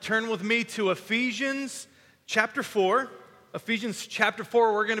Turn with me to Ephesians chapter 4. Ephesians chapter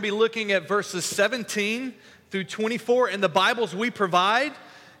 4, we're going to be looking at verses 17 through 24 in the Bibles we provide.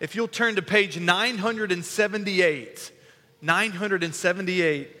 If you'll turn to page 978,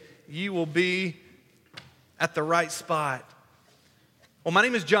 you will be at the right spot. Well, my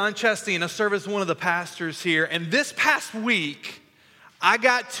name is John Chesty, and I serve as one of the pastors here. And this past week, I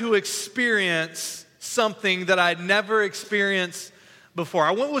got to experience something that I'd never experienced before.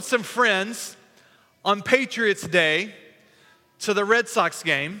 I went with some friends on Patriots Day to the Red Sox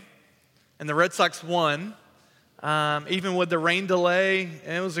game, and the Red Sox won, even with the rain delay,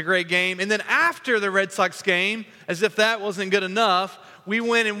 and it was a great game. And then after the Red Sox game, as if that wasn't good enough, we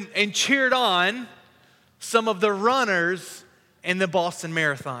went and cheered on some of the runners in the Boston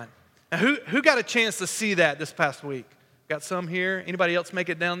Marathon. Now, who got a chance to see that this past week? Got some here. Anybody else make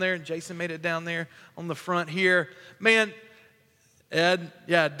it down there? Jason made it down there on the front here. Man, Ed,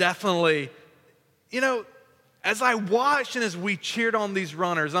 yeah, definitely. You know, as I watched and as we cheered on these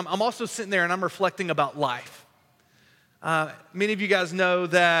runners, I'm also sitting there and I'm reflecting about life. Many of you guys know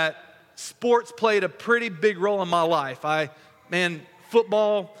that sports played a pretty big role in my life.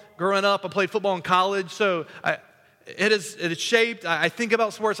 Football, growing up, I played football in college, so it is shaped. I think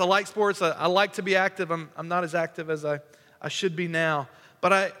about sports. I like sports. I like to be active. I'm not as active as I should be now.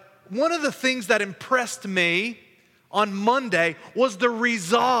 But one of the things that impressed me on Monday was the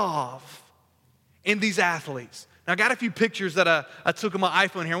resolve in these athletes. Now, I got a few pictures that I took on my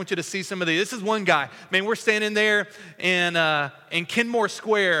iPhone here. I want you to see some of these. This is one guy. Man, we're standing there in Kenmore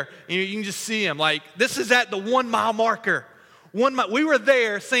Square, and you can just see him. Like, this is at the 1 mile marker. 1 mile. We were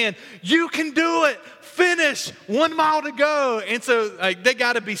there saying, you can do it. Finish. 1 mile to go. And so they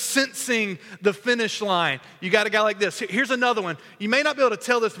got to be sensing the finish line. You got a guy like this. Here's another one. You may not be able to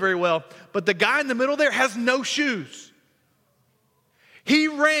tell this very well, but the guy in the middle there has no shoes. He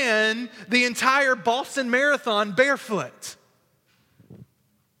ran the entire Boston Marathon barefoot.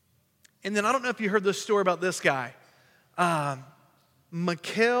 And then I don't know if you heard this story about this guy.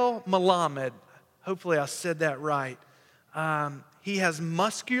 Mikhail Malamed. Hopefully I said that right. He has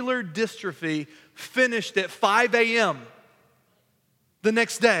muscular dystrophy, finished at 5 a.m. the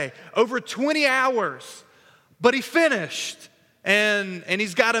next day, over 20 hours, but he finished, and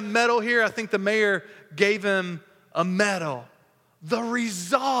he's got a medal here. I think the mayor gave him a medal. The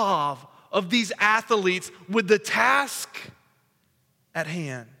resolve of these athletes with the task at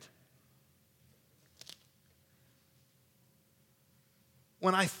hand.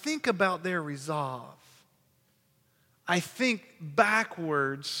 When I think about their resolve, I think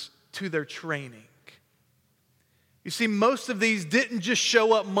backwards to their training. You see, most of these didn't just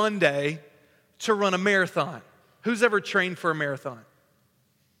show up Monday to run a marathon. Who's ever trained for a marathon?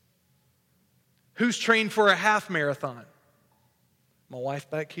 Who's trained for a half marathon? My wife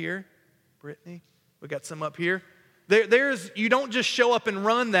back here, Brittany. We got some up here. You don't just show up and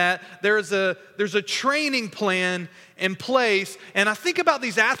run that. There's a training plan in place. And I think about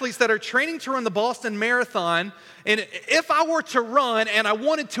these athletes that are training to run the Boston Marathon. And if I were to run and I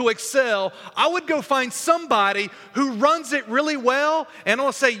wanted to excel, I would go find somebody who runs it really well. And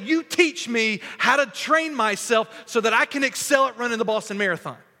I'll say, you teach me how to train myself so that I can excel at running the Boston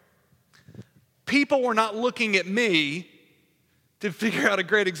Marathon. People were not looking at me to figure out a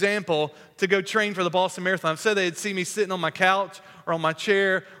great example to go train for the Boston Marathon. So they'd see me sitting on my couch or on my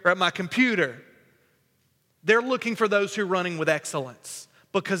chair or at my computer. They're looking for those who are running with excellence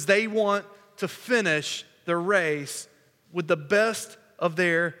because they want to finish the race with the best of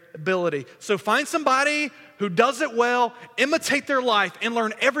their ability. So find somebody who does it well, imitate their life, and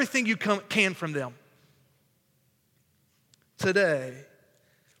learn everything you can from them. Today,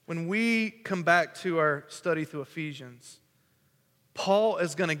 when we come back to our study through Ephesians, Paul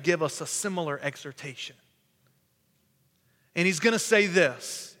is going to give us a similar exhortation. And he's going to say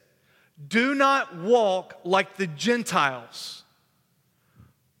this: do not walk like the Gentiles.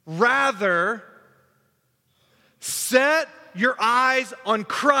 Rather, set your eyes on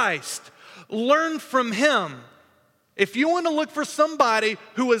Christ. Learn from him. If you want to look for somebody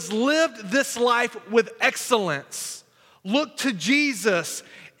who has lived this life with excellence, look to Jesus,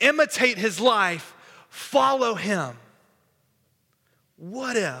 imitate his life, follow him.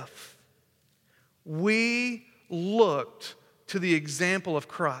 What if we looked to the example of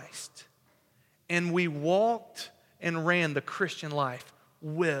Christ and we walked and ran the Christian life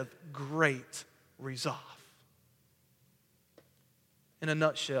with great resolve? In a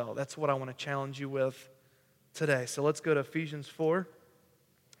nutshell, that's what I want to challenge you with today. So let's go to Ephesians 4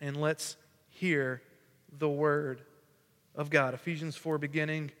 and let's hear the word of God. Ephesians 4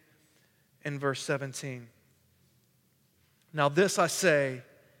 beginning in verse 17. Now this I say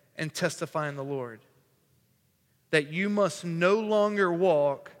and testify in the Lord that you must no longer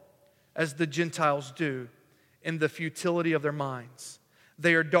walk as the Gentiles do in the futility of their minds.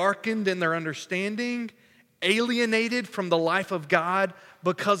 They are darkened in their understanding, alienated from the life of God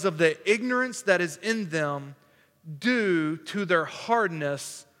because of the ignorance that is in them due to their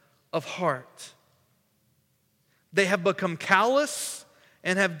hardness of heart. They have become callous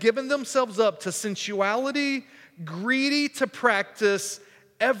and have given themselves up to sensuality, greedy to practice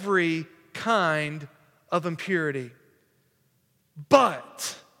every kind of impurity.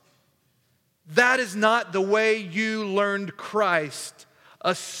 But that is not the way you learned Christ,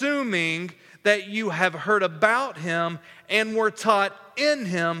 assuming that you have heard about him and were taught in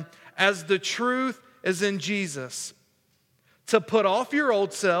him as the truth is in Jesus. To put off your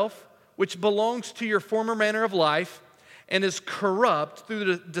old self, which belongs to your former manner of life and is corrupt through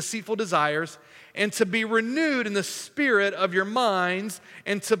the deceitful desires, and to be renewed in the spirit of your minds,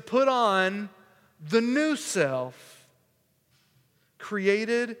 and to put on the new self,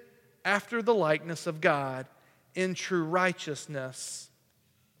 created after the likeness of God in true righteousness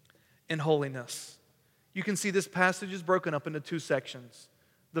and holiness. You can see this passage is broken up into two sections.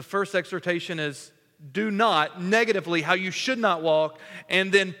 The first exhortation is do not, negatively, how you should not walk,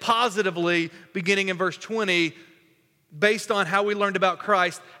 and then positively, beginning in verse 20, based on how we learned about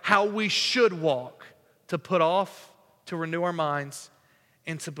Christ, how we should walk, to put off, to renew our minds,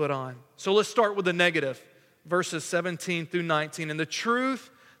 and to put on. So let's start with the negative, verses 17 through 19. And the truth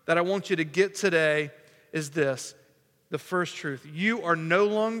that I want you to get today is this, the first truth. You are no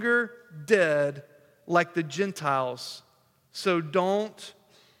longer dead like the Gentiles, so don't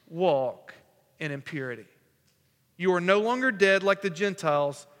walk in impurity. You are no longer dead like the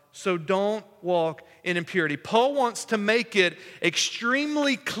Gentiles, so don't walk in impurity. Paul wants to make it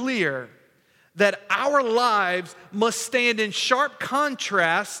extremely clear that our lives must stand in sharp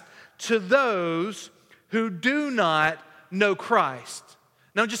contrast to those who do not know Christ.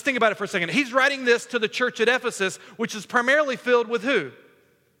 Now just think about it for a second. He's writing this to the church at Ephesus, which is primarily filled with who?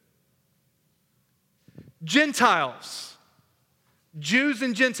 Gentiles. Jews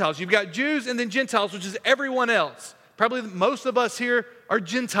and Gentiles. You've got Jews and then Gentiles, which is everyone else. Probably most of us here are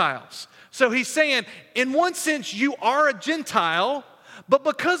Gentiles. So he's saying, in one sense, you are a Gentile, but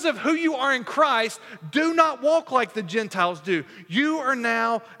because of who you are in Christ, do not walk like the Gentiles do. You are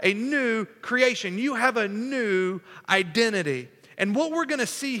now a new creation. You have a new identity. And what we're going to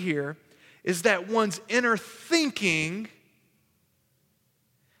see here is that one's inner thinking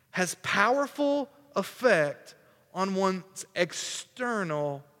has powerful effect on one's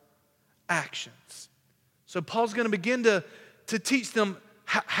external actions. So Paul's going to begin to teach them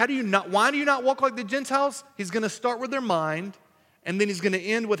why do you not walk like the Gentiles? He's going to start with their mind, and then he's going to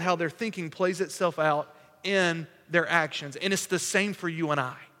end with how their thinking plays itself out in their actions. And it's the same for you and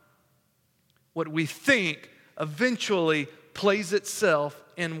I. What we think eventually plays itself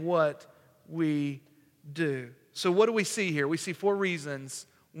in what we do. So what do we see here? We see 4 reasons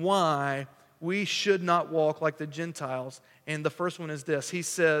why we should not walk like the Gentiles. And the first one is this. He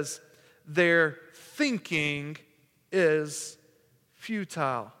says, their thinking is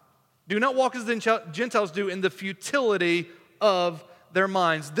futile. Do not walk as the Gentiles do in the futility of their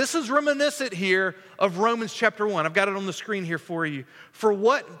minds. This is reminiscent here of Romans chapter 1. I've got it on the screen here for you. For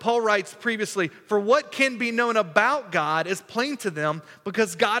what, Paul writes previously, for what can be known about God is plain to them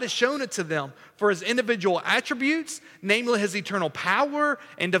because God has shown it to them. For his individual attributes, namely his eternal power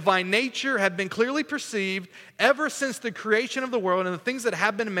and divine nature, have been clearly perceived ever since the creation of the world and the things that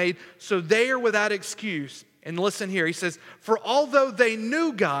have been made, so they are without excuse. And listen here, he says, for although they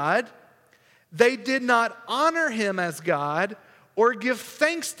knew God, they did not honor him as God or give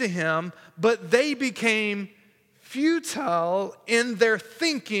thanks to him, but they became futile in their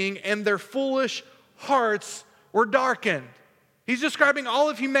thinking and their foolish hearts were darkened. He's describing all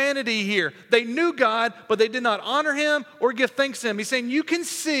of humanity here. They knew God, but they did not honor him or give thanks to him. He's saying you can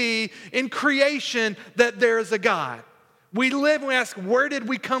see in creation that there is a God. We live and we ask, where did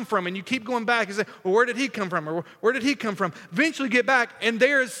we come from? And you keep going back and say, well, where did he come from? Or where did he come from? Eventually you get back and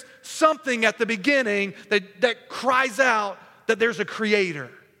there's something at the beginning that cries out that there's a creator.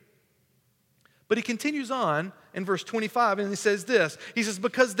 But he continues on in verse 25 and he says this. He says,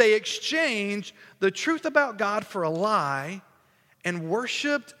 because they exchanged the truth about God for a lie and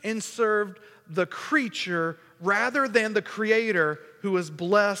worshiped and served the creature rather than the creator who is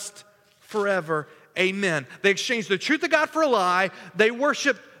blessed forever. Amen. They exchanged the truth of God for a lie. They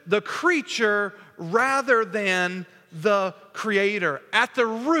worshiped the creature rather than the creator. At the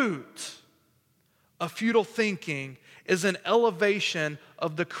root of futile thinking is an elevation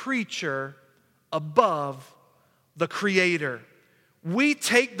of the creature above the creator. we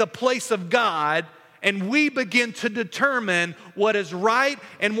take the place of God and we begin to determine what is right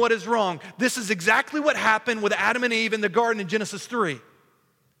and what is wrong. This is exactly what happened with Adam and Eve in the garden in Genesis 3.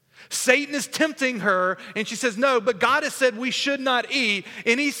 Satan is tempting her, and she says, no, but God has said we should not eat.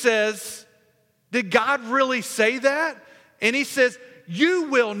 And he says, did God really say that? And he says, you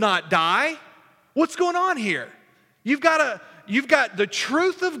will not die. What's going on here? You've got the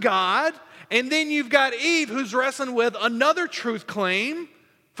truth of God, and then you've got Eve who's wrestling with another truth claim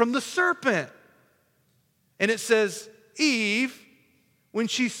from the serpent. And it says, Eve, when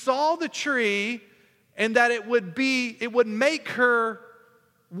she saw the tree and that it would make her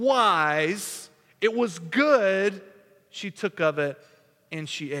wise, it was good, she took of it and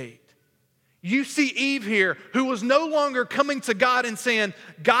she ate. You see Eve here, who was no longer coming to God and saying,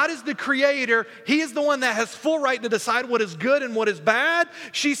 God is the creator, he is the one that has full right to decide what is good and what is bad.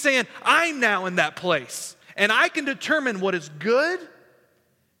 She's saying, I'm now in that place, and I can determine what is good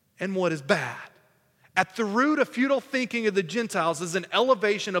and what is bad. At the root of futile thinking of the Gentiles is an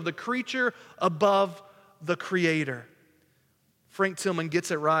elevation of the creature above the creator. Frank Tillman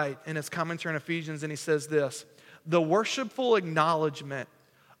gets it right in his commentary on Ephesians, and he says this: the worshipful acknowledgement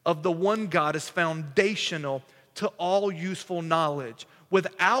of the one God is foundational to all useful knowledge.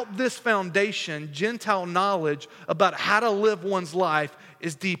 Without this foundation, Gentile knowledge about how to live one's life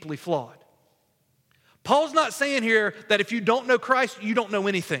is deeply flawed. Paul's not saying here that if you don't know Christ, you don't know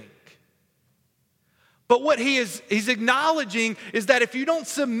anything. But what he's acknowledging is that if you don't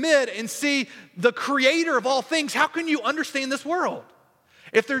submit and see the creator of all things, how can you understand this world?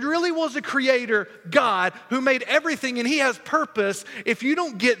 If there really was a creator, God, who made everything and he has purpose, if you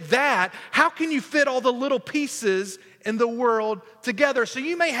don't get that, how can you fit all the little pieces in the world together? So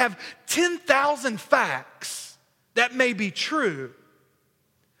you may have 10,000 facts that may be true,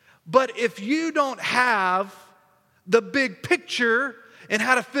 but if you don't have the big picture and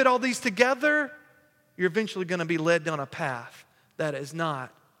how to fit all these together, you're eventually going to be led down a path that is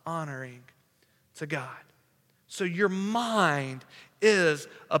not honoring to God. So your mind is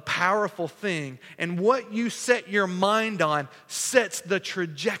a powerful thing, and what you set your mind on sets the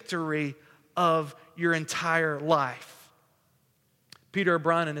trajectory of your entire life. Peter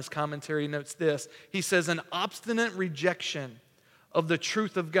O'Brien in his commentary notes this. He says, an obstinate rejection of the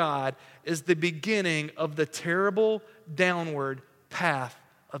truth of God is the beginning of the terrible downward path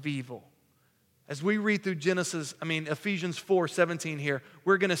of evil. As we read through Ephesians 4:17 here,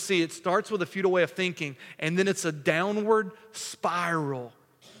 we're going to see it starts with a futile way of thinking, and then it's a downward spiral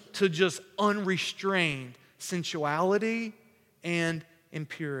to just unrestrained sensuality and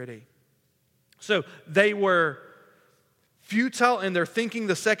impurity. So they were futile in their thinking.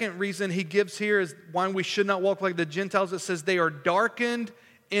 The second reason he gives here is why we should not walk like the Gentiles. It says they are darkened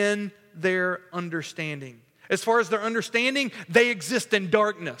in their understanding. As far as their understanding, they exist in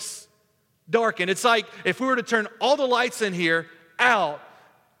darkness. Darkened. It's like if we were to turn all the lights in here out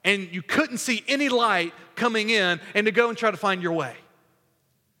and you couldn't see any light coming in, and to go and try to find your way.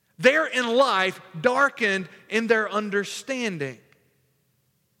 They're in life darkened in their understanding.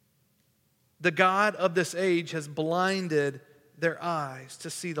 The God of this age has blinded their eyes to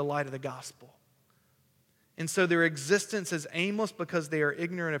see the light of the gospel. And so their existence is aimless because they are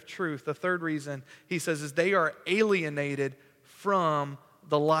ignorant of truth. The third reason, he says, is they are alienated from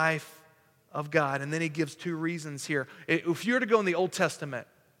the life of God. And then he gives two reasons here. If you were to go in the Old Testament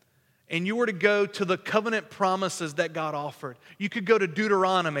and you were to go to the covenant promises that God offered, you could go to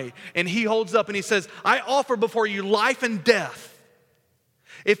Deuteronomy, and he holds up and he says, I offer before you life and death.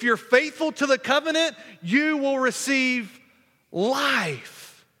 If you're faithful to the covenant, you will receive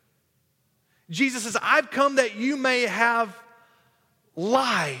life. Jesus says, I've come that you may have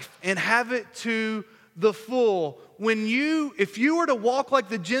life and have it to the full. If you were to walk like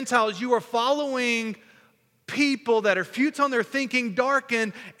the Gentiles, you are following people that are futile in their thinking,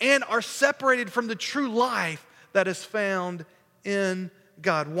 darkened, and are separated from the true life that is found in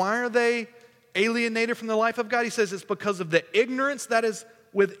God. Why are they alienated from the life of God? He says it's because of the ignorance that is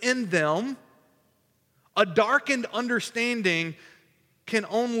within them. A darkened understanding can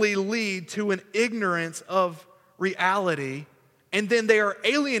only lead to an ignorance of reality, and then they are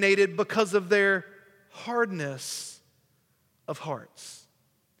alienated because of their hardness of hearts.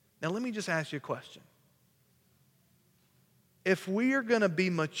 Now, let me just ask you a question. If we are going to be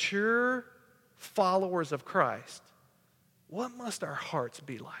mature followers of Christ, what must our hearts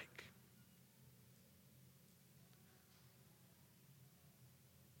be like?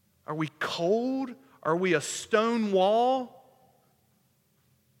 Are we cold? Are we a stone wall?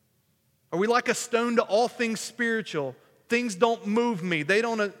 Are we like a stone to all things spiritual? Things don't move me. They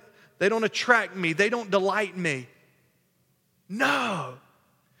don't attract me. They don't delight me. No.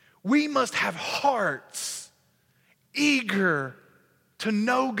 We must have hearts eager to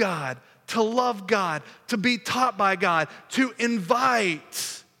know God, to love God, to be taught by God, to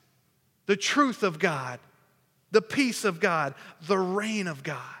invite the truth of God, the peace of God, the reign of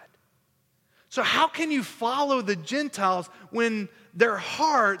God. So how can you follow the Gentiles when their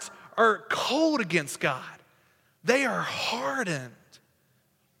hearts are cold against God? They are hardened.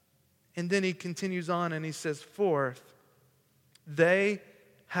 And then he continues on and he says, fourth, they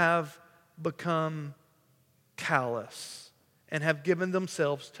have become callous and have given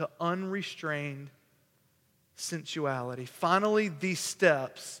themselves to unrestrained sensuality. Finally, these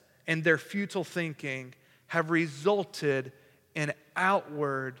steps and their futile thinking have resulted in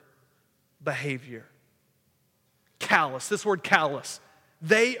outward behavior. Callous, this word callous.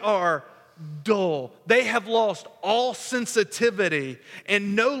 They are dull. They have lost all sensitivity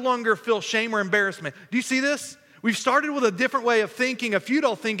and no longer feel shame or embarrassment. Do you see this? We've started with a different way of thinking, a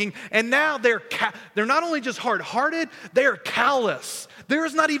futile thinking, and now they're not only just hard-hearted, they are callous. There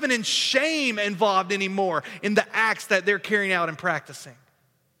is not even in shame involved anymore in the acts that they're carrying out and practicing.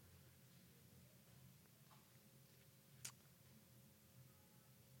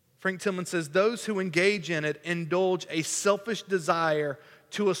 Frank Tillman says, those who engage in it indulge a selfish desire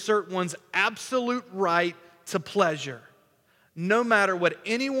to assert one's absolute right to pleasure, no matter what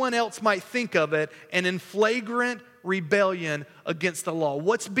anyone else might think of it, and in flagrant rebellion against the law.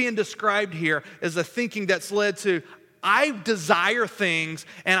 What's being described here is a thinking that's led to, I desire things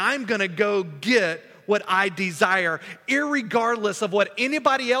and I'm going to go get what I desire, irregardless of what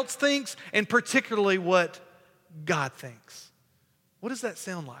anybody else thinks, and particularly what God thinks. What does that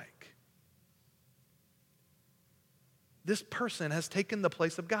sound like? This person has taken the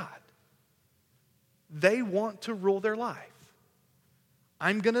place of God. They want to rule their life.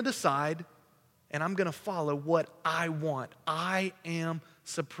 I'm going to decide and I'm going to follow what I want. I am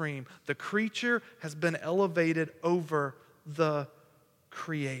supreme. The creature has been elevated over the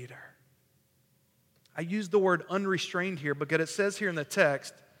Creator. I use the word unrestrained here because it says here in the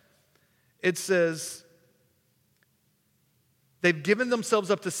text, it says, they've given themselves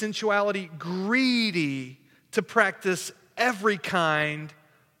up to sensuality, greedy to practice every kind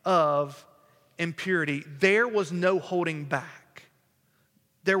of impurity. There was no holding back.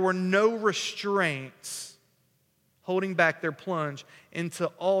 There were no restraints holding back their plunge into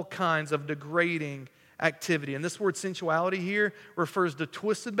all kinds of degrading activity. And this word sensuality here refers to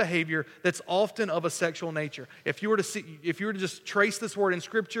twisted behavior that's often of a sexual nature. If you were to just trace this word in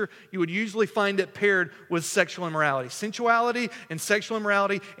Scripture, you would usually find it paired with sexual immorality. Sensuality and sexual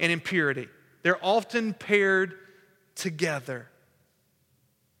immorality and impurity. They're often paired together.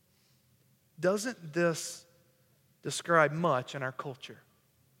 Doesn't this describe much in our culture?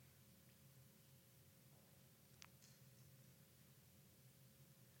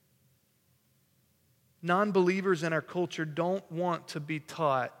 Non-believers in our culture don't want to be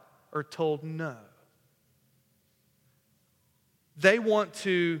taught or told no. They want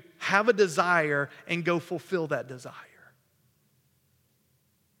to have a desire and go fulfill that desire.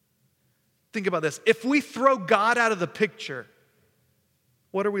 Think about this. If we throw God out of the picture,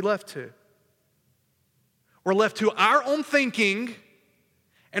 what are we left to? We're left to our own thinking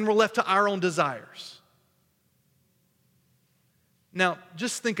and we're left to our own desires. Now,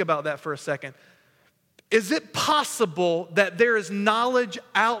 just think about that for a second. Is it possible that there is knowledge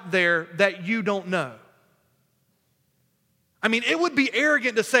out there that you don't know? I mean, it would be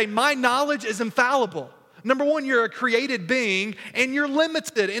arrogant to say my knowledge is infallible. Number one, you're a created being and you're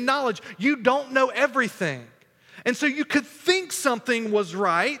limited in knowledge. You don't know everything. And so you could think something was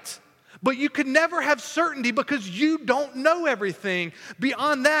right, but you could never have certainty because you don't know everything.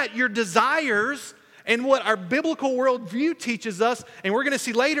 Beyond that, your desires and what our biblical worldview teaches us, and we're going to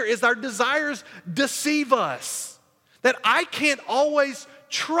see later, is our desires deceive us. That I can't always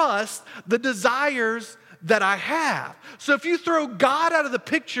trust the desires that I have. So if you throw God out of the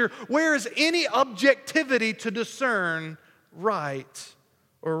picture, where is any objectivity to discern right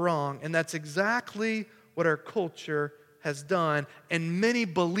or wrong? And that's exactly what our culture has done, and many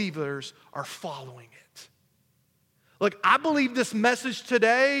believers are following it. Look, I believe this message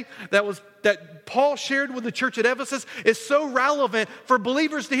today that Paul shared with the church at Ephesus is so relevant for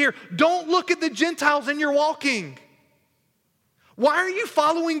believers to hear. Don't look at the Gentiles in your walking. Why are you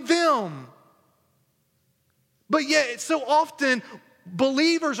following them? But yet, so often,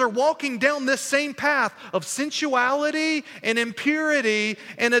 believers are walking down this same path of sensuality and impurity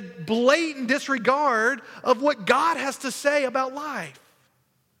and a blatant disregard of what God has to say about life.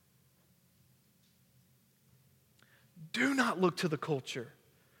 Do not look to the culture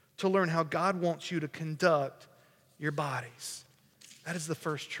to learn how God wants you to conduct your bodies. That is the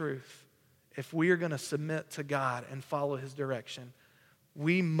first truth. If we are going to submit to God and follow his direction,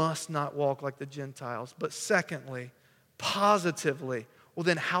 we must not walk like the Gentiles. But secondly, positively, well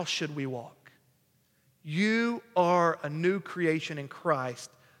then how should we walk? You are a new creation in Christ,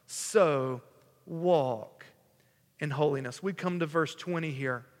 so walk in holiness. We come to verse 20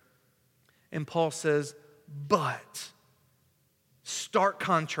 here, and Paul says, but, stark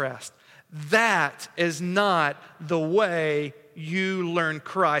contrast, that is not the way you learn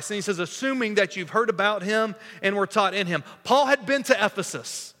Christ. And he says, assuming that you've heard about him and were taught in him. Paul had been to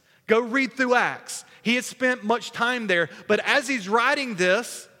Ephesus. Go read through Acts. He had spent much time there, but as he's writing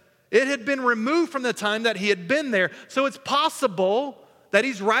this, it had been removed from the time that he had been there. So it's possible that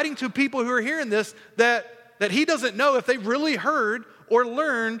he's writing to people who are hearing this that he doesn't know if they've really heard or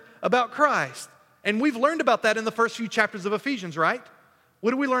learned about Christ. And we've learned about that in the first few chapters of Ephesians, right?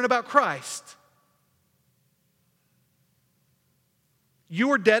 What do we learn about Christ? You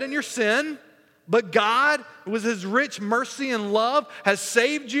were dead in your sin, but God, with his rich mercy and love, has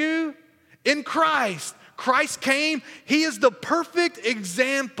saved you in Christ. Christ came. He is the perfect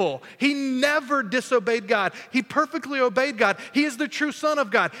example. He never disobeyed God. He perfectly obeyed God. He is the true Son of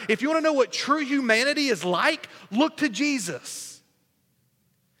God. If you want to know what true humanity is like, look to Jesus.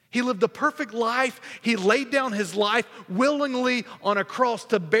 He lived a perfect life. He laid down his life willingly on a cross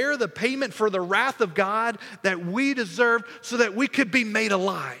to bear the payment for the wrath of God that we deserved so that we could be made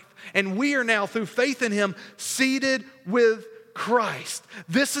alive. And we are now, through faith in him, seated with Christ.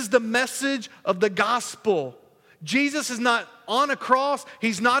 This is the message of the gospel. Jesus is not on a cross.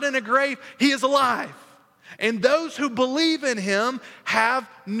 He's not in a grave. He is alive. And those who believe in him have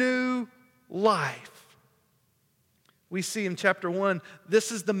new life. We see in chapter 1,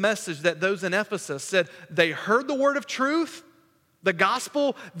 this is the message that those in Ephesus said. They heard the word of truth, the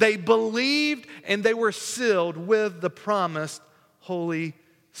gospel, they believed, and they were sealed with the promised Holy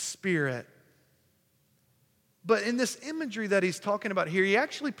Spirit. But in this imagery that he's talking about here, he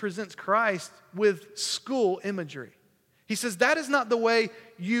actually presents Christ with school imagery. He says that is not the way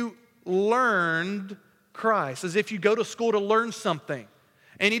you learned Christ, as if you go to school to learn something.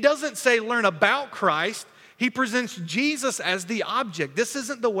 And he doesn't say learn about Christ. He presents Jesus as the object. This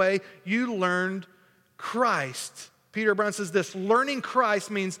isn't the way you learned Christ. Peter Brown says this, learning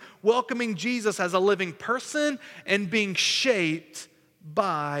Christ means welcoming Jesus as a living person and being shaped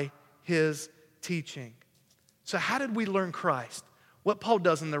by his teaching. So how did we learn Christ? What Paul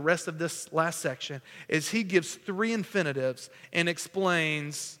does in the rest of this last section is he gives 3 infinitives and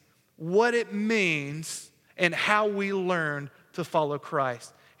explains what it means and how we learn to follow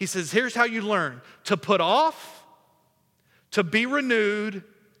Christ. He says, here's how you learn: to put off, to be renewed,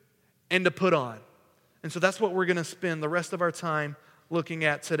 and to put on. And so that's what we're going to spend the rest of our time looking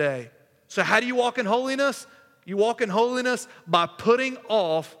at today. So how do you walk in holiness? You walk in holiness by putting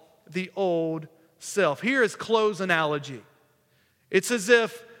off the old self. Here is clothes analogy. It's as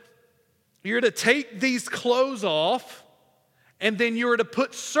if you're to take these clothes off and then you're to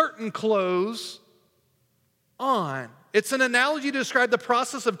put certain clothes on. It's an analogy to describe the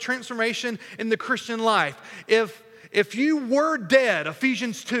process of transformation in the Christian life. If you were dead,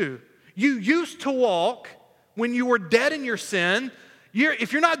 Ephesians 2, you used to walk when you were dead in your sin.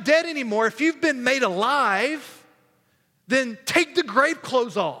 If you're not dead anymore, if you've been made alive, then take the grave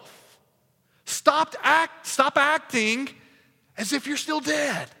clothes off. Stop acting as if you're still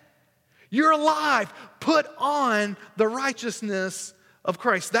dead. You're alive. Put on the righteousness of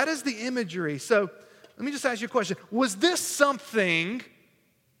Christ. That is the imagery. So let me just ask you a question. Was this something,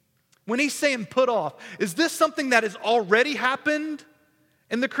 when he's saying put off, is this something that has already happened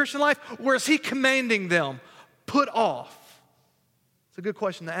in the Christian life? Or is he commanding them, put off? It's a good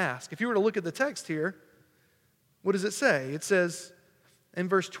question to ask. If you were to look at the text here, what does it say? It says in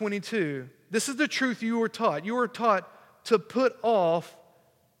verse 22, this is the truth you were taught. You were taught to put off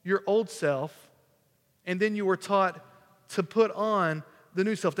your old self, and then you were taught to put on the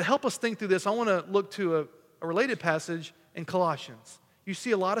new self. To help us think through this, I want to look to a related passage in Colossians. You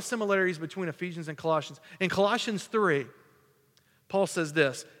see a lot of similarities between Ephesians and Colossians. In Colossians 3, Paul says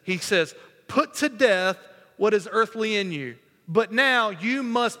this. He says, put to death what is earthly in you, but now you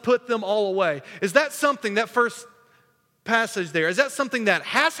must put them all away. Is that something, that first passage there, is that something that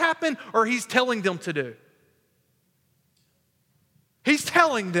has happened or he's telling them to do? He's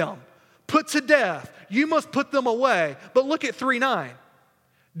telling them, put to death. You must put them away. But look at 3:9.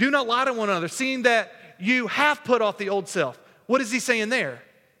 Do not lie to one another, seeing that you have put off the old self. What is he saying there?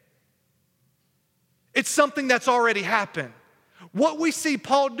 It's something that's already happened. What we see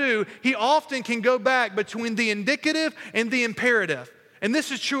Paul do, he often can go back between the indicative and the imperative. And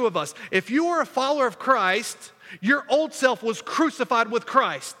this is true of us. If you are a follower of Christ, Your old self was crucified with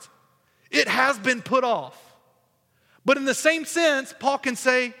Christ. It has been put off. But in the same sense, Paul can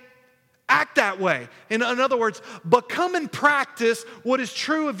say, act that way. In other words, become and practice what is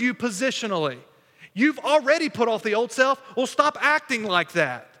true of you positionally. You've already put off the old self. Well, stop acting like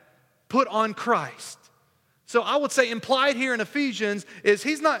that. Put on Christ. So I would say implied here in Ephesians is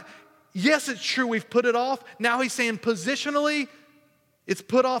he's not, yes, it's true we've put it off. Now he's saying positionally, it's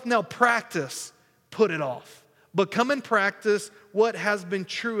put off. Now practice, put it off. Become and practice what has been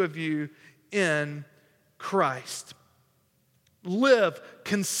true of you in Christ. Live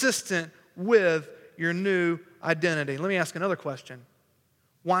consistent with your new identity. Let me ask another question.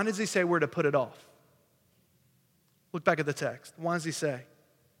 Why does he say we're to put it off? Look back at the text. Why does he say?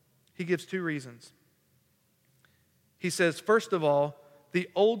 He gives two reasons. He says, first of all, the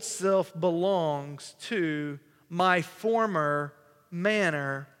old self belongs to my former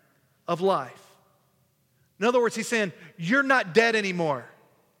manner of life. In other words, he's saying, you're not dead anymore.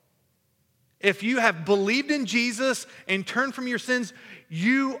 If you have believed in Jesus and turned from your sins,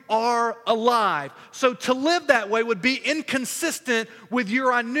 you are alive. So to live that way would be inconsistent with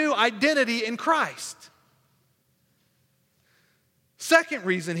your new identity in Christ. Second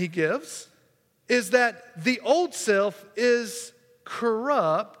reason he gives is that the old self is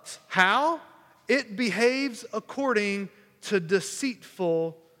corrupt. How? It behaves according to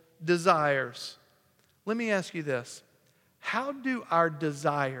deceitful desires. Let me ask you this. How do our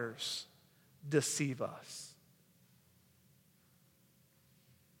desires deceive us?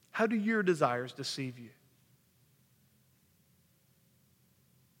 How do your desires deceive you?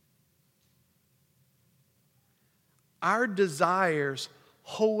 Our desires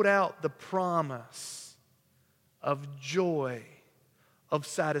hold out the promise of joy, of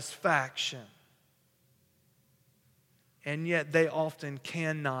satisfaction, and yet they often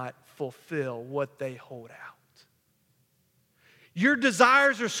cannot fulfill what they hold out. Your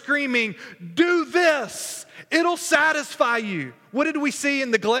desires are screaming, do this, it'll satisfy you. What did we see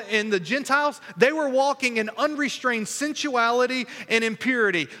in the Gentiles? They were walking in unrestrained sensuality and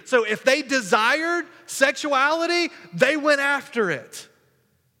impurity. So if they desired sexuality, they went after it.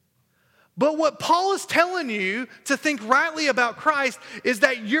 But what Paul is telling you to think rightly about Christ is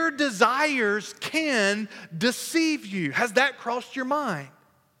that your desires can deceive you. Has that crossed your mind?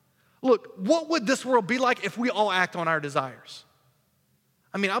 Look, what would this world be like if we all act on our desires?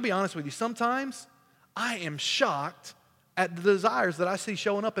 I mean, I'll be honest with you. Sometimes I am shocked at the desires that I see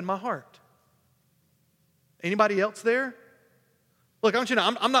showing up in my heart. Anybody else there? Look, I want you to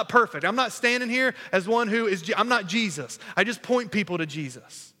know, I'm not perfect. I'm not standing here as one who is, I'm not Jesus. I just point people to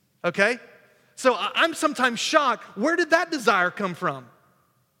Jesus, okay? So I'm sometimes shocked. Where did that desire come from?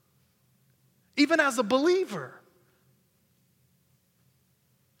 Even as a believer.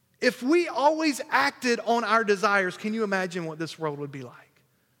 If we always acted on our desires, can you imagine what this world would be like?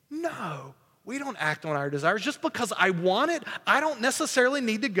 No, we don't act on our desires. Just because I want it, I don't necessarily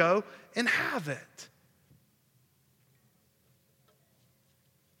need to go and have it.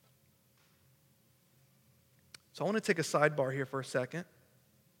 So I want to take a sidebar here for a second.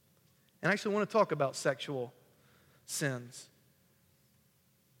 And I actually want to talk about sexual sins.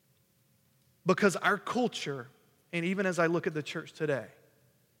 Because our culture, and even as I look at the church today,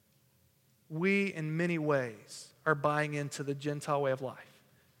 we in many ways are buying into the Gentile way of life.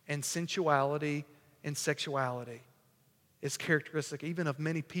 And sensuality and sexuality is characteristic even of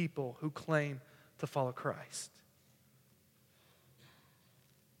many people who claim to follow Christ.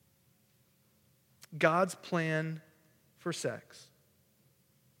 God's plan for sex.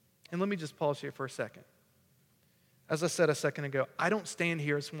 And let me just pause here for a second. As I said a second ago, I don't stand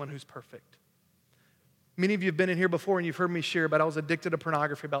here as one who's perfect. Many of you have been in here before and you've heard me share about I was addicted to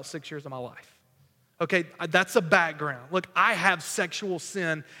pornography about 6 years of my life. Okay, that's a background. Look, I have sexual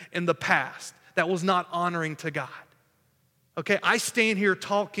sin in the past that was not honoring to God. Okay, I stand here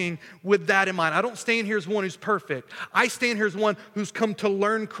talking with that in mind. I don't stand here as one who's perfect. I stand here as one who's come to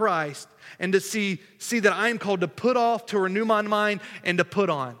learn Christ and to see that I am called to put off, to renew my mind, and to put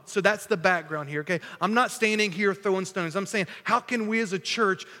on. So that's the background here, okay? I'm not standing here throwing stones. I'm saying, how can we as a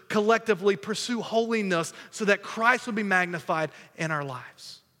church collectively pursue holiness so that Christ will be magnified in our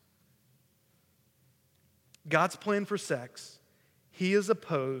lives? God's plan for sex, He is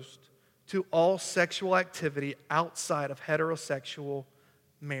opposed to all sexual activity outside of heterosexual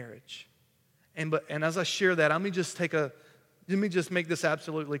marriage. And as I share that, let me just make this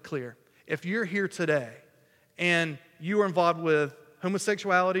absolutely clear. If you're here today and you are involved with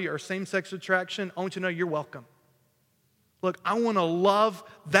homosexuality or same-sex attraction, I want you to know you're welcome. Look, I want to love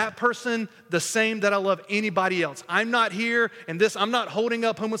that person the same that I love anybody else. I'm not here in this, I'm not holding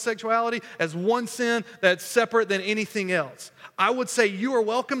up homosexuality as one sin that's separate than anything else. I would say you are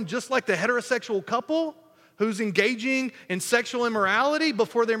welcome just like the heterosexual couple who's engaging in sexual immorality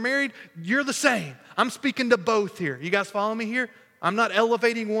before they're married. You're the same. I'm speaking to both here. You guys follow me here? I'm not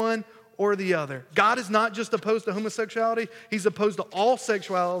elevating one or the other. God is not just opposed to homosexuality. He's opposed to all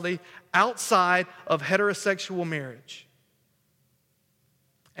sexuality outside of heterosexual marriage.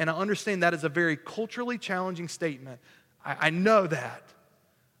 And I understand that is a very culturally challenging statement. I know that.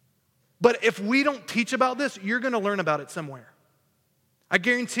 But if we don't teach about this, you're going to learn about it somewhere. I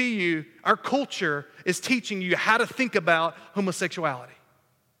guarantee you, our culture is teaching you how to think about homosexuality.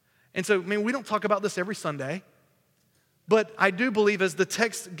 And so, we don't talk about this every Sunday. But I do believe as the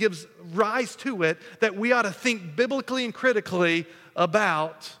text gives rise to it, that we ought to think biblically and critically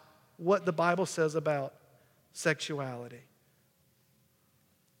about what the Bible says about sexuality.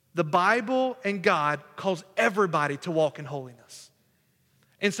 The Bible and God calls everybody to walk in holiness.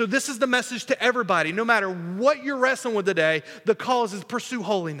 And so this is the message to everybody. No matter what you're wrestling with today, the call is pursue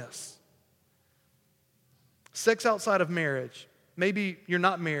holiness. Sex outside of marriage. Maybe you're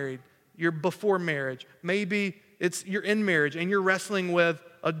not married. You're before marriage. Maybe you're in marriage and you're wrestling with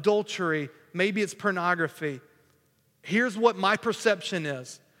adultery. Maybe it's pornography. Here's what my perception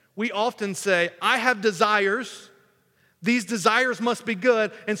is. We often say, I have desires. These desires must be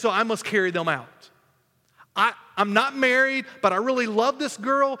good, and so I must carry them out. I'm not married, but I really love this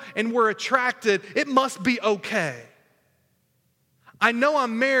girl, and we're attracted. It must be okay. I know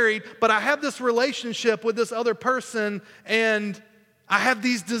I'm married, but I have this relationship with this other person, and I have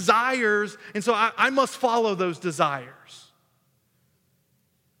these desires, and so I must follow those desires.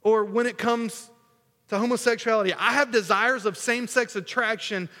 Or when it comes to homosexuality, I have desires of same-sex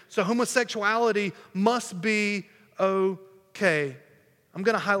attraction, so homosexuality must be okay. I'm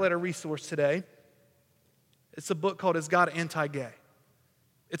going to highlight a resource today. It's a book called Is God Anti-Gay?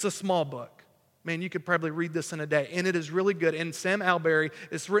 It's a small book. Man, you could probably read this in a day, and it is really good. And Sam Alberry,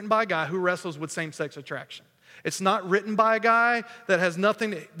 it's written by a guy who wrestles with same-sex attraction. It's not written by a guy that has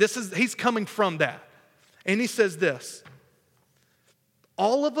nothing, he's coming from that. And he says this,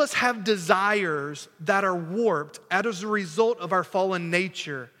 all of us have desires that are warped as a result of our fallen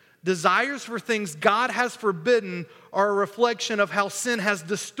nature. Desires for things God has forbidden are a reflection of how sin has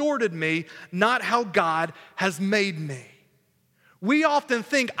distorted me, not how God has made me. We often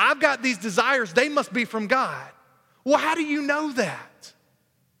think, I've got these desires, they must be from God. Well, how do you know that?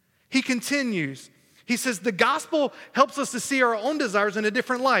 He continues. He says, the gospel helps us to see our own desires in a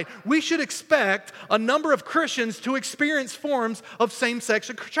different light. We should expect a number of Christians to experience forms of same-sex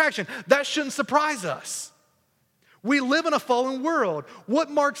attraction. That shouldn't surprise us. We live in a fallen world.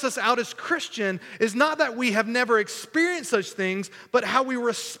 What marks us out as Christian is not that we have never experienced such things, but how we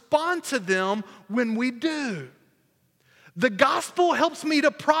respond to them when we do. The gospel helps me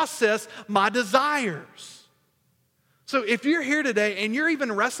to process my desires. So if you're here today and you're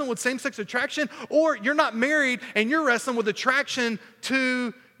even wrestling with same-sex attraction, or you're not married and you're wrestling with attraction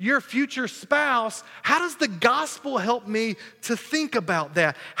to your future spouse, how does the gospel help me to think about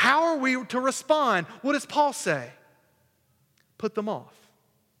that? How are we to respond? What does Paul say? Put them off.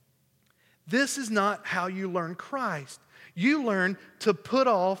 This is not how you learn Christ. You learn to put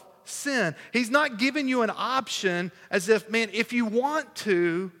off sin. He's not giving you an option as if, man, if you want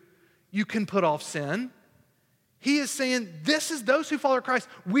to, you can put off sin. He is saying, this is those who follow Christ.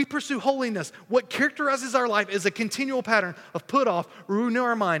 We pursue holiness. What characterizes our life is a continual pattern of put off, renew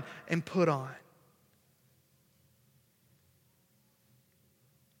our mind, and put on.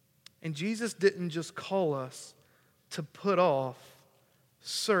 And Jesus didn't just call us to put off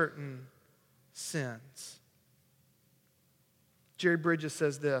certain sins. Jerry Bridges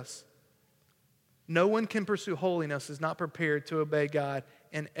says this, no one can pursue holiness is not prepared to obey God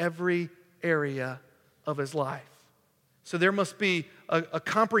in every area of his life. So there must be a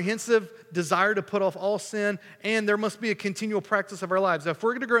comprehensive desire to put off all sin, and there must be a continual practice of our lives. Now, if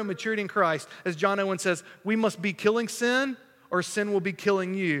we're going to grow in maturity in Christ, as John Owen says, we must be killing sin, or sin will be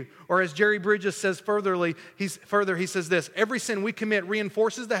killing you. Or as Jerry Bridges says he says this, every sin we commit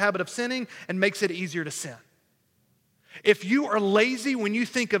reinforces the habit of sinning and makes it easier to sin. If you are lazy when you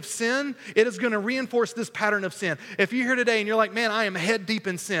think of sin, it is going to reinforce this pattern of sin. If you're here today and you're like, man, I am head deep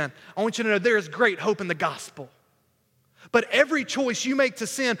in sin, I want you to know there is great hope in the gospel. But every choice you make to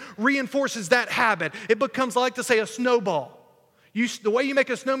sin reinforces that habit. It becomes, like to say, a snowball. The way you make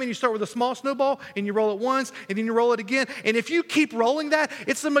a snowman, you start with a small snowball and you roll it once and then you roll it again. And if you keep rolling that,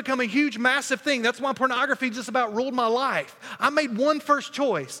 it's going to become a huge, massive thing. That's why pornography just about ruled my life. I made one first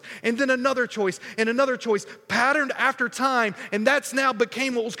choice and then another choice and another choice, patterned after time, and that's now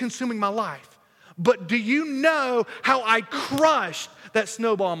became what was consuming my life. But do you know how I crushed that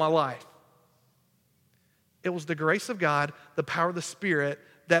snowball in my life? It was the grace of God, the power of the Spirit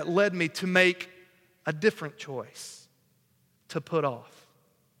that led me to make a different choice. To put off.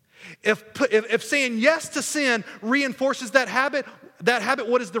 If saying yes to sin reinforces that habit,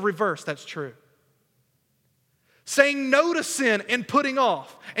 what is the reverse? That's true. Saying no to sin and putting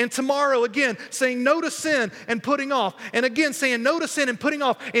off. And tomorrow again, saying no to sin and putting off. And again, saying no to sin and putting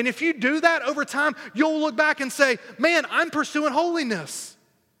off. And if you do that over time, you'll look back and say, man, I'm pursuing holiness.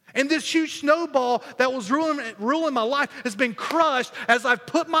 And this huge snowball that was ruling my life has been crushed as I've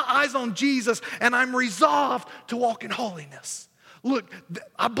put my eyes on Jesus and I'm resolved to walk in holiness. Look,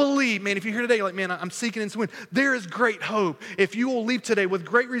 I believe, man, if you're here today, you're like, man, I'm seeking and winning. There is great hope if you will leave today with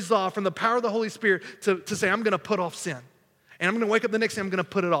great resolve from the power of the Holy Spirit to say, I'm going to put off sin. And I'm going to wake up the next day, I'm going to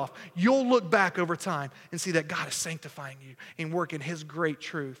put it off. You'll look back over time and see that God is sanctifying you and working His great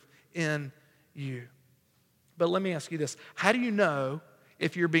truth in you. But let me ask you this. How do you know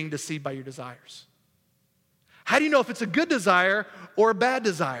if you're being deceived by your desires? How do you know if it's a good desire or a bad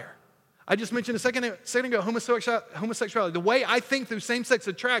desire? I just mentioned a second ago homosexuality. The way I think through same-sex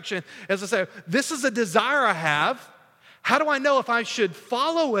attraction is I say, this is a desire I have. How do I know if I should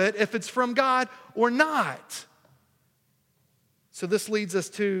follow it, if it's from God or not? So this leads us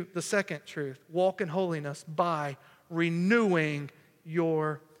to the second truth. Walk in holiness by renewing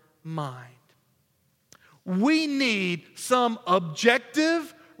your mind. We need some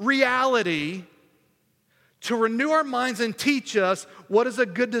objective reality to renew our minds and teach us what is a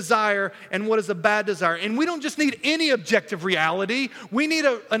good desire and what is a bad desire. And we don't just need any objective reality. We need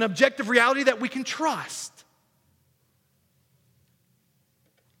an objective reality that we can trust.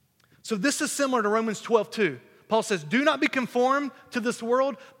 So this is similar to Romans 12:2. Paul says, do not be conformed to this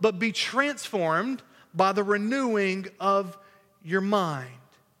world, but be transformed by the renewing of your mind.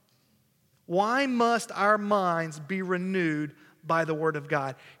 Why must our minds be renewed by the Word of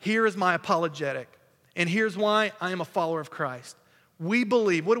God? Here is my apologetic, and here's why I am a follower of Christ. We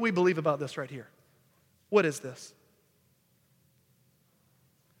believe, what do we believe about this right here? What is this?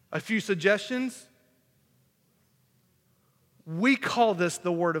 A few suggestions. We call this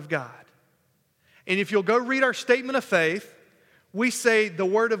the Word of God. And if you'll go read our statement of faith, we say the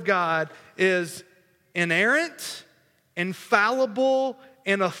Word of God is inerrant, infallible,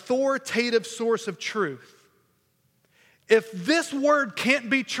 an authoritative source of truth. If this word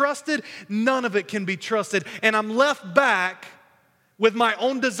can't be trusted, none of it can be trusted. And I'm left back with my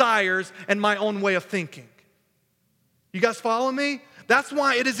own desires and my own way of thinking. You guys follow me? That's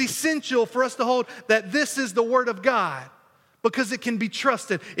why it is essential for us to hold that this is the Word of God, because it can be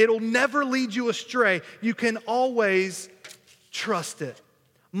trusted. It'll never lead you astray. You can always trust it.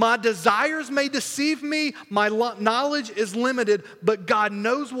 My desires may deceive me. My knowledge is limited, but God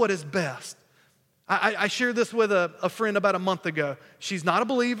knows what is best. I shared this with a friend about a month ago. She's not a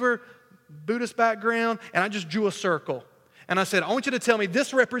believer, Buddhist background, and I just drew a circle. And I said, I want you to tell me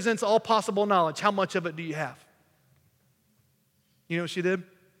this represents all possible knowledge. How much of it do you have? You know what she did?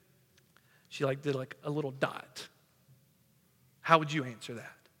 She did a little dot. How would you answer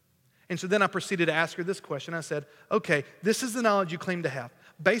that? And so then I proceeded to ask her this question. I said, okay, this is the knowledge you claim to have.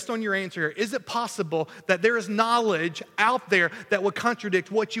 Based on your answer here, is it possible that there is knowledge out there that would contradict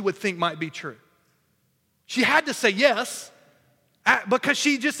what you would think might be true? She had to say yes, because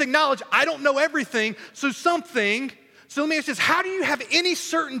she just acknowledged, I don't know everything, so let me ask this, how do you have any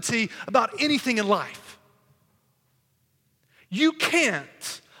certainty about anything in life? You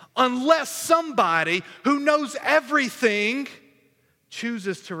can't unless somebody who knows everything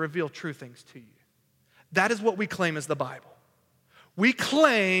chooses to reveal true things to you. That is what we claim as the Bible. We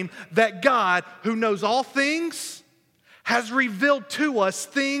claim that God, who knows all things, has revealed to us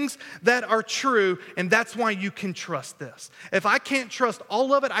things that are true, and that's why you can trust this. If I can't trust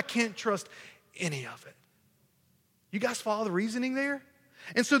all of it, I can't trust any of it. You guys follow the reasoning there?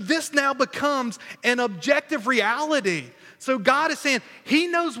 And so this now becomes an objective reality. So God is saying He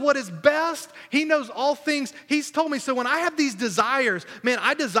knows what is best. He knows all things. He's told me. So when I have these desires, man,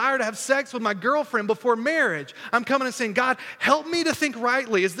 I desire to have sex with my girlfriend before marriage. I'm coming and saying, God, help me to think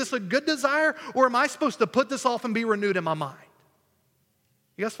rightly. Is this a good desire, or am I supposed to put this off and be renewed in my mind?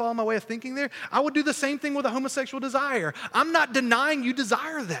 You guys follow my way of thinking there? I would do the same thing with a homosexual desire. I'm not denying you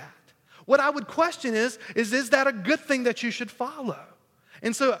desire that. What I would question is that a good thing that you should follow?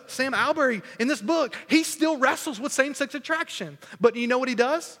 And so Sam Albury, in this book, he still wrestles with same-sex attraction. But you know what he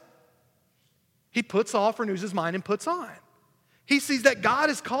does? He puts off, renews his mind, and puts on. He sees that God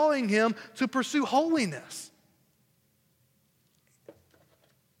is calling him to pursue holiness.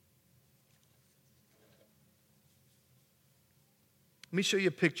 Let me show you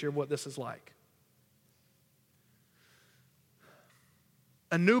a picture of what this is like.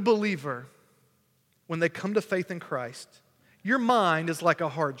 A new believer, when they come to faith in Christ, your mind is like a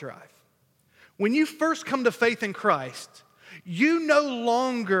hard drive. When you first come to faith in Christ, you no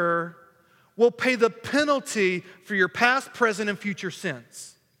longer will pay the penalty for your past, present, and future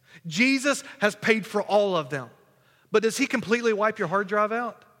sins. Jesus has paid for all of them. But does he completely wipe your hard drive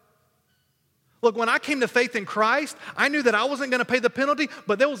out? Look, when I came to faith in Christ, I knew that I wasn't going to pay the penalty,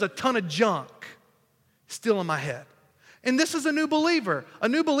 but there was a ton of junk still in my head. And this is a new believer. A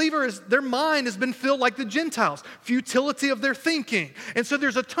new believer is, their mind has been filled like the Gentiles, futility of their thinking. And so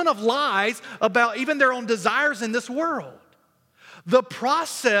there's a ton of lies about even their own desires in this world. The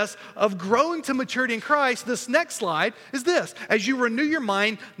process of growing to maturity in Christ, this next slide, is this. As you renew your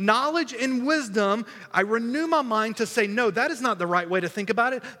mind, knowledge and wisdom, I renew my mind to say, no, that is not the right way to think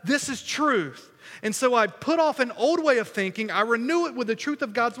about it. This is truth. And so I put off an old way of thinking, I renew it with the truth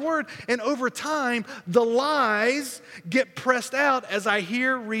of God's word, and over time, the lies get pressed out as I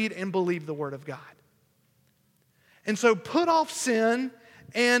hear, read, and believe the word of God. And so put off sin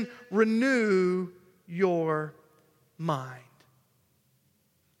and renew your mind.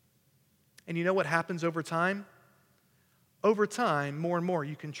 And you know what happens over time? Over time, more and more,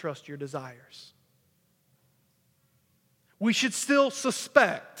 you can trust your desires. We should still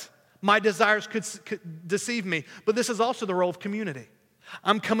suspect my desires could deceive me, but this is also the role of community.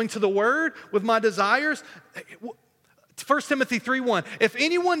 I'm coming to the Word with my desires. 1 Timothy 3:1, if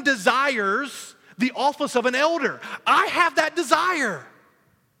anyone desires the office of an elder, I have that desire.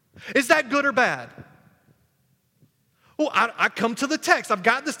 Is that good or bad? Well, I come to the text. I've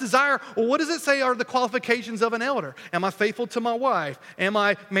got this desire. Well, what does it say are the qualifications of an elder? Am I faithful to my wife? Am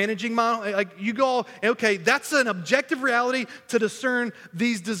I managing you go, okay, that's an objective reality to discern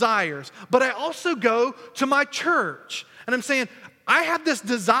these desires. But I also go to my church, and I'm saying, I have this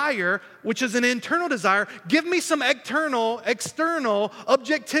desire, which is an internal desire. Give me some external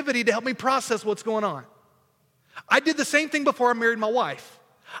objectivity to help me process what's going on. I did the same thing before I married my wife.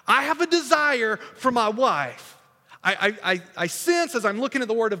 I have a desire for my wife. I sense as I'm looking at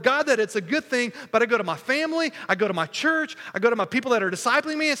the Word of God that it's a good thing, but I go to my family, I go to my church, I go to my people that are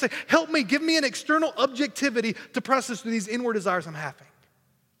discipling me and say, help me, give me an external objectivity to process through these inward desires I'm having.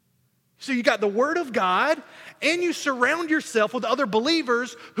 So you got the Word of God, and you surround yourself with other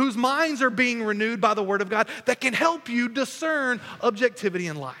believers whose minds are being renewed by the Word of God that can help you discern objectivity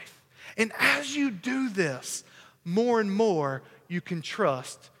in life. And as you do this, more and more you can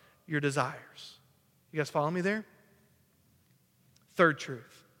trust your desires. You guys follow me there? Third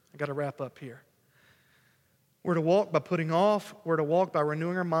truth. I got to wrap up here. We're to walk by putting off, we're to walk by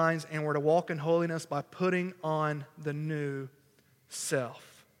renewing our minds, and we're to walk in holiness by putting on the new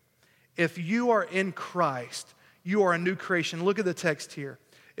self. If you are in Christ, you are a new creation. Look at the text here.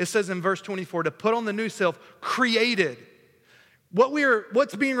 It says in verse 24, to put on the new self, created.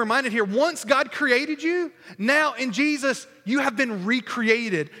 What's being reminded here, once God created you, now in Jesus, you have been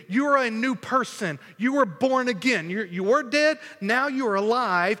recreated. You are a new person. You were born again. You were dead, now you are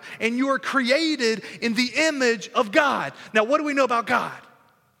alive, and you are created in the image of God. Now, what do we know about God?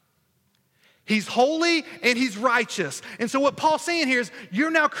 He's holy and He's righteous. And so what Paul's saying here is,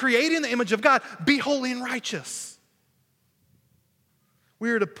 you're now created in the image of God. Be holy and righteous.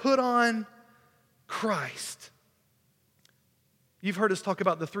 We are to put on Christ. You've heard us talk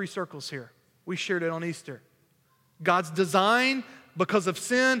about the 3 circles here. We shared it on Easter. God's design, because of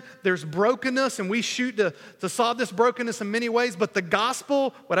sin, there's brokenness, and we shoot to solve this brokenness in many ways. But the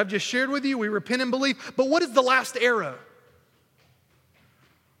gospel, what I've just shared with you, we repent and believe. But what is the last arrow?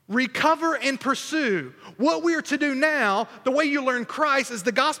 Recover and pursue. What we are to do now, the way you learn Christ, is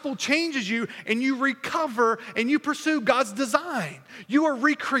the gospel changes you and you recover and you pursue God's design. You are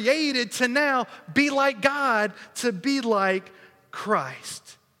recreated to now be like God, to be like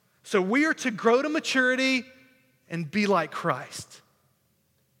Christ. So we are to grow to maturity and be like Christ.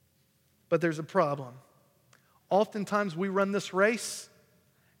 But there's a problem. Oftentimes we run this race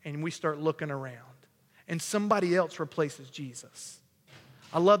and we start looking around and somebody else replaces Jesus.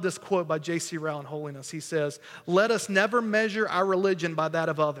 I love this quote by J.C. Ryle in Holiness. He says, let us never measure our religion by that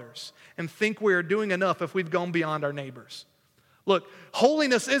of others and think we are doing enough if we've gone beyond our neighbors. Look,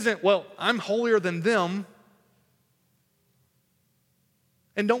 holiness isn't, well, I'm holier than them.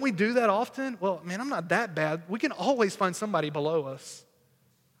 And don't we do that often? Well, man, I'm not that bad. We can always find somebody below us.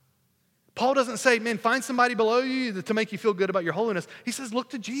 Paul doesn't say, man, find somebody below you to make you feel good about your holiness. He says,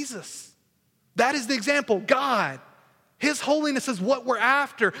 look to Jesus. That is the example, God. His holiness is what we're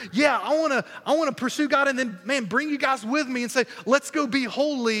after. Yeah, I want to pursue God and then, man, bring you guys with me and say, let's go be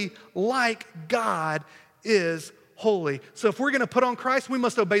holy like God is holy. So if we're going to put on Christ, we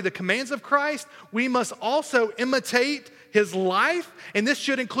must obey the commands of Christ. We must also imitate his life, and this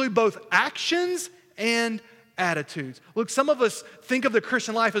should include both actions and attitudes. Look, some of us think of the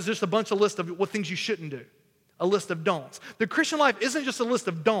Christian life as just a bunch of lists of what things you shouldn't do. A list of don'ts. The Christian life isn't just a list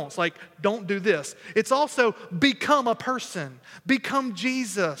of don'ts, like don't do this. It's also become a person, become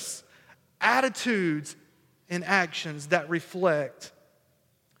Jesus, attitudes and actions that reflect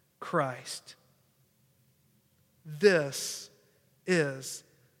Christ. This is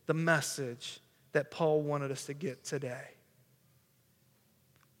the message that Paul wanted us to get today.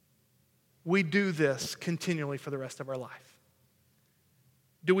 We do this continually for the rest of our life.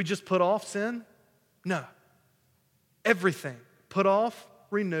 Do we just put off sin? No. Everything. Put off,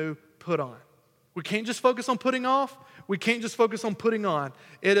 renew, put on. We can't just focus on putting off. We can't just focus on putting on.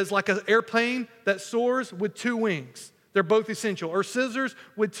 It is like an airplane that soars with two wings. They're both essential. Or scissors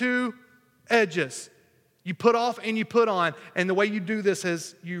with two edges. You put off and you put on. And the way you do this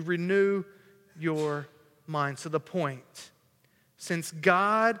is you renew your mind. So the point, since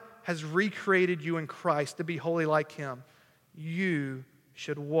God has recreated you in Christ to be holy like him, you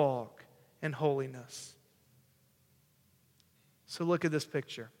should walk in holiness. So look at this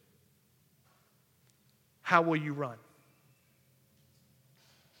picture. How will you run?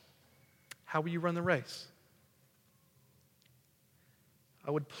 How will you run the race?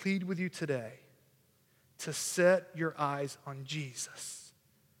 I would plead with you today to set your eyes on Jesus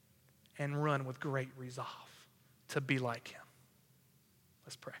and run with great resolve to be like him.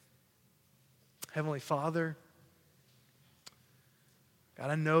 Let's pray. Heavenly Father, God,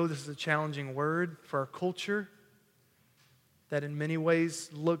 I know this is a challenging word for our culture that in many ways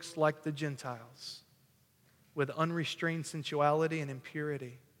looks like the Gentiles with unrestrained sensuality and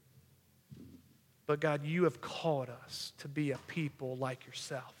impurity. But God, you have called us to be a people like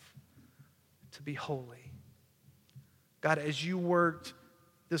yourself, to be holy. God, as you worked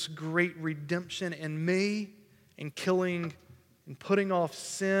this great redemption in me and killing and putting off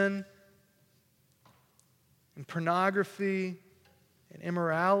sin and pornography and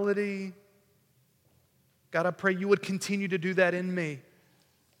immorality, God, I pray you would continue to do that in me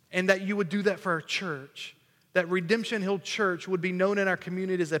and that you would do that for our church, that Redemption Hill Church would be known in our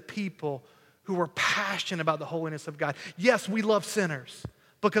community as a people who are passionate about the holiness of God. Yes, we love sinners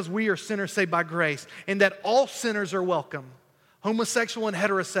because we are sinners saved by grace, and that all sinners are welcome, homosexual and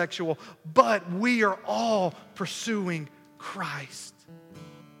heterosexual, but we are all pursuing Christ.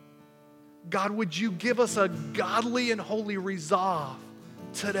 God, would you give us a godly and holy resolve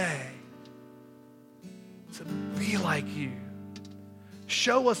today to be like you?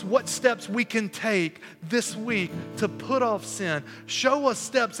 Show us what steps we can take this week to put off sin. Show us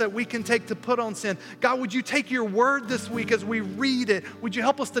steps that we can take to put on sin. God, would you take your word this week as we read it? Would you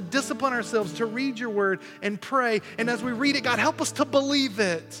help us to discipline ourselves to read your word and pray? And as we read it, God, help us to believe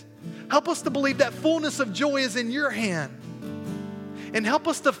it. Help us to believe that fullness of joy is in your hand. And help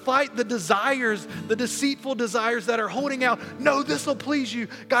us to fight the desires, the deceitful desires that are holding out. No, this will please you.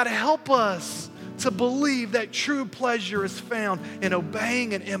 God, help us to believe that true pleasure is found in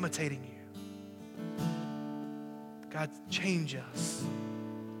obeying and imitating you. God, change us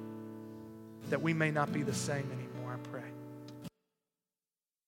that we may not be the same anymore.